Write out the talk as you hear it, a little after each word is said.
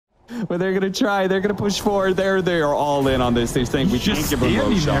But they're going to try. They're going to push forward. They are all in on this. They're saying we can't give them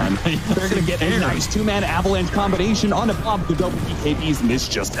motion. They're going to get a nice two-man avalanche combination on above the double BKBs. And this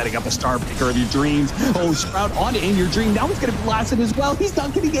just setting up a star picker of your dreams. Oh, Sprout on In Your Dream. Now he's going to be blasted as well. He's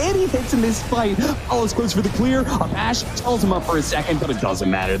not getting any hits in this fight. Follows close for the clear. A bash tells him up for a second, but it doesn't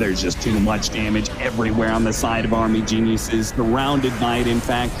matter. There's just too much damage everywhere on the side of Army Geniuses. Surrounded by it, in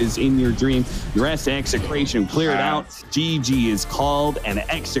fact, is In Your Dream. The rest of Execration cleared out. GG is called, and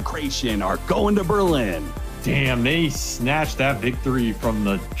Execration are going to Berlin. Damn, they snatched that victory from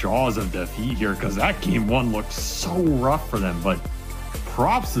the jaws of defeat here, because that game one looked so rough for them. But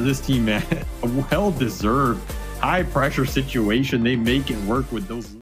props to this team, man. A well-deserved high-pressure situation. They make it work with those